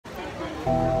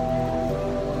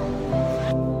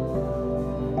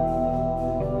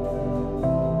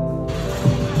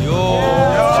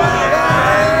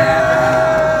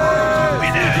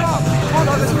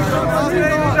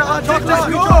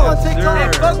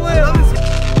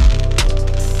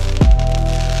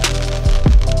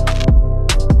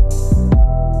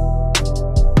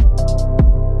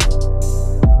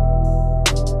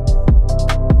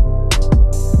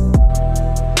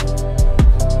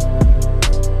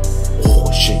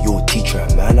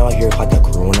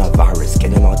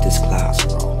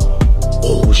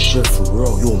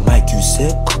Bro, yo, Mike, you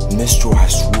sick? Mister, I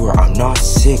swear, I'm not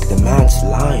sick. The man's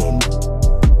lying.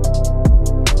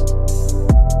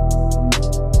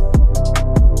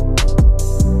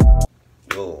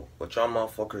 Yo, what y'all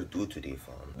motherfuckers do today,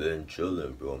 fam? Been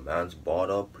chillin', bro. Man's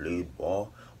bought up, played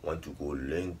ball, want to go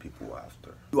link people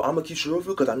after. Yo, I'ma keep shit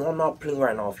over because I know I'm not playing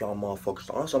right now if y'all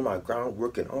motherfuckers. I was on my ground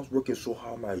working. I was working so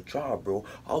hard on my job, bro.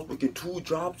 I was working 2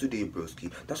 jobs today,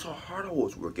 broski. That's how hard I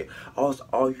was working. I was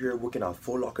out here working at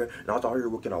Foot Locker, and I was out here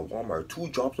working at Walmart. 2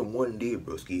 jobs in 1 day,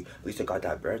 broski. At least I got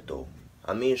that bread, though.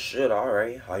 I mean, shit,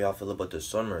 alright. How y'all feel about the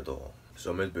summer, though?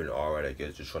 Summer's been alright, I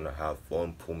guess. Just trying to have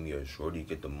fun, pull me a shorty,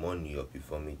 get the money up, you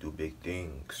feel me? Do big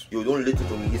things. Yo, don't listen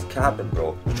to me, he's capping,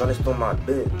 bro. He's trying to steal my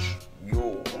bitch.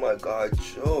 Yo, oh my god,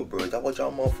 chill, bro. Is that what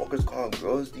y'all motherfuckers call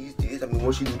girls these days? I mean,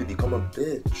 what she do to become a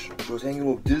bitch? She was hanging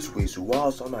up this way, so while I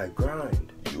was on my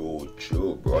grind. Yo,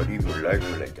 chill, bro. I didn't even like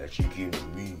her like that. She came to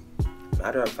me.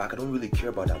 Matter of fact, I don't really care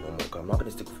about that no more, cause I'm not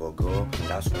gonna stick for a girl.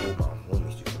 That's cool, my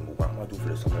homies, you feel me? What I'm gonna do for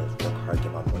the summer is work hard,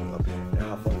 get my money up, and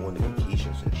have fun going to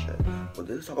vacations and shit. But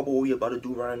let's talk about what we about to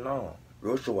do right now.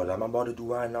 Real sure what I'm about to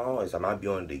do right now is I might be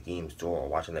on the game store or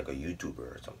watching like a YouTuber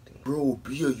or something. Bro,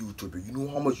 be a YouTuber. You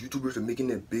know how much YouTubers are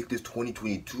making it big this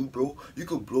 2022, bro? You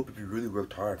could blow up if you really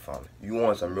worked hard, fam. You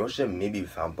want some real shit? Maybe,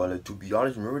 fam. But like, to be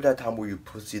honest, remember that time where you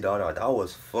pussied out? That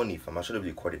was funny, fam. I should have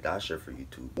recorded that shit for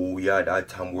YouTube. Oh yeah, that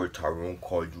time where Tyrone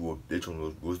called you a bitch and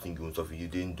was roasting you and stuff and you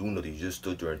didn't do nothing. You just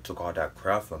stood there and took all that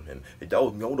crap from him. If that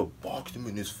was me, I would have boxed him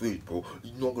in his face, bro.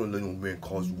 You're not gonna let no man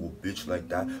call you a bitch like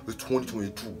that. It's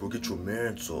 2022, bro. Get your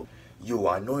mans up. Yo,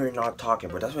 I know you're not talking,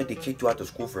 but that's why they kicked you out of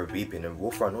school for vaping. And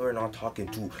Wolfer, I know you're not talking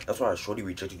too. That's why Shorty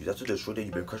rejected you. That's why the Shorty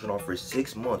you've been crushing on for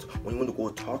 6 months. When you went to go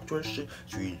talk to her and shit,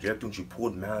 she rejected and she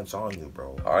pulled mans on you,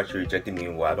 bro. Alright, she rejected me,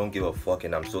 well, I don't give a fuck,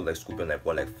 and I'm still like scooping like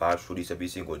what, like 5 Shorties every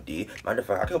single day. Matter of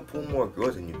fact, I can pull more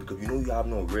girls than you because you know you have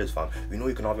no wrist, fam. You know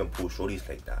you cannot even pull Shorties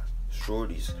like that.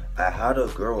 Shorties. I had a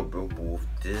girl, bro, but with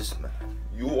this man.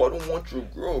 Yo, I don't want your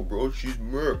girl, bro. She's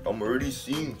murked. I'm already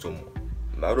seeing someone.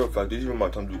 Matter of fact, this is even my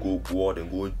time to go out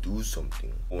and go do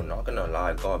something. Well, not gonna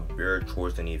lie, I got bare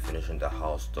chores that need finishing the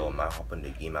house though. I might hop in the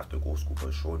game after go scoop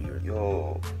a shorty.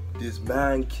 Yo, this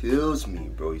man kills me,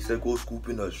 bro. He said go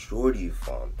scooping a shorty,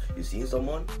 fam. You seen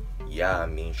someone? Yeah, I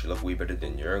mean, she look way better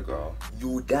than your girl.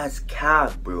 Yo, that's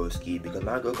cap, broski. Because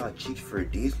my girl got cheeks for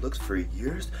days, looks for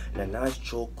years, and a nice,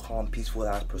 chill, calm, peaceful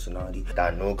ass personality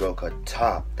that no girl could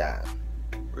top that.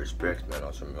 Respect, man.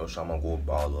 On some real shit, I'ma go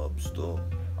ball up still.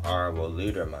 Alright, well,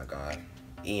 later, my guy.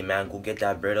 Hey, man, go get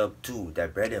that bread up, too.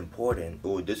 That bread important.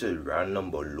 Oh, this is random,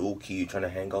 but low-key. You trying to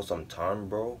hang out sometime,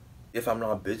 bro? If I'm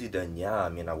not busy, then yeah, I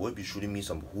mean, I would be shooting me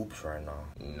some hoops right now.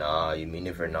 Nah, you mean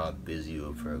if you're not busy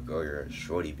for a girl, you're a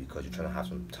shorty because you're trying to have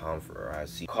some time for her. I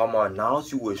see. Come on, now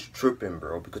you was tripping,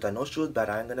 bro, because I know she was bad,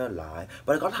 I ain't gonna lie.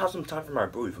 But I gotta have some time for my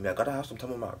bro, you feel me? I gotta have some time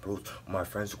with my bros, with my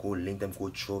friends, to go link them, go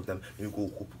chill with them, maybe go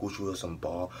hoop, go shoot us some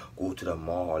ball, go to the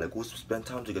mall, like go spend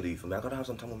time together, you feel me? I gotta have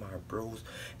some time with my bros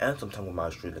and some time with my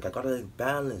straight. Like I gotta like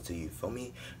balance it, you feel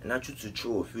me? And I choose to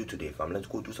chill with you today, fam. Let's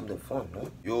go do something fun,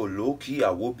 no? Yo, low-key,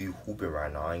 I will be hooping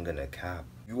right now. I ain't gonna cap.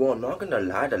 You are not gonna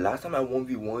lie, the last time I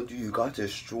 1v1'd you, you got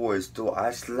destroyed still.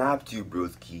 I slapped you,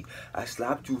 broski. I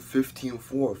slapped you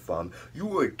 15-4, fam. You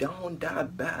were down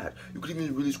that bad. You couldn't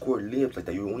even really score layups like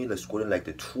that. You were only like scoring like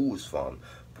the twos, fam.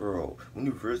 Bro, when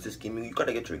you verse this game, you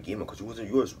gotta get your game because you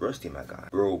was rusty, my guy.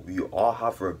 Bro, we all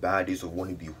have our bad days of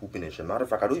wanting to be hooping and shit. Matter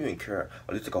of fact, I don't even care.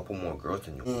 At least a couple more girls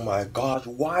than you. Oh my gosh,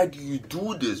 why do you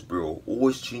do this, bro?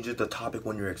 Always changes the topic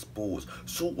when you're exposed.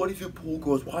 So what if you pull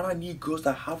girls? Why do I need girls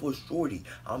that have a shorty?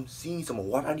 I'm seeing someone.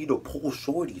 Why do I need to pull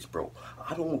shorties, bro?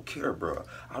 I don't care, bro.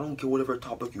 I don't care whatever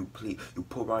topic you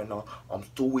put right now. I'm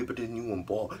still way better than you in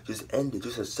ball. Just end it.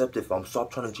 Just accept it, fam.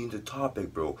 Stop trying to change the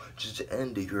topic, bro. Just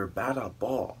end it. You're bad at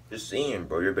ball. Just saying,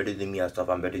 bro, you're better than me at stuff.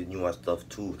 I'm better than you at stuff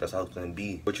too. That's how it's gonna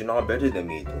be. But you're not better than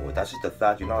me, though. That's just the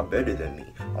fact. You're not better than me.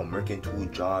 I'm working 2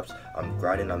 jobs. I'm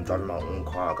grinding. I'm driving my own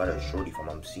car. I got a shorty from.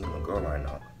 I'm seeing a girl right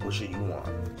now. What shit you want?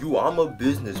 You, I'm a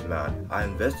businessman. I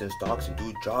invest in stocks and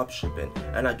do job shipping,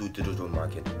 and I do digital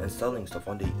marketing and selling stuff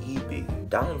on the eBay.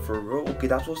 Down for real? Okay,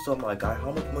 that's what's up, my guy.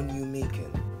 How much money you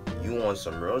making? You want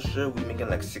some real shit? We making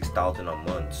like 6,000 a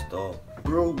month still.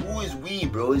 Bro, who is we,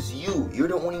 bro? It's you. You're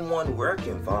the only one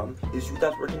working, fam. It's you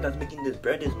that's working, that's making this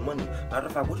bread, this money. Matter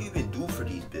of fact, what do you even do for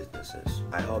these businesses?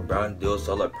 I help brand deals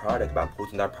sell a product by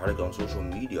posting that product on social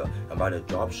media. And by the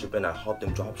drop shipping, I help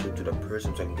them drop ship to the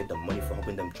person so I can get the money for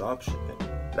helping them drop shipping.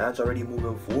 Man's already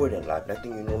moving forward in life. Next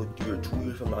thing you know, you're 2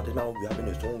 years from now, then I'll be having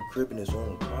his own crib and his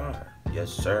own car. Yes,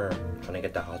 sir. I'm trying to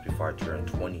get the house before I turn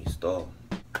 20 still.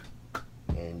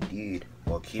 Indeed.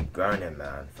 Well, keep grinding,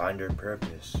 man. Find your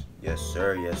purpose. Yes,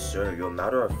 sir. Yes, sir. Yo,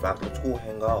 matter of fact, let's go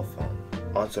hang out, fam.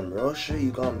 On some real shit,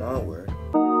 you got mad weird.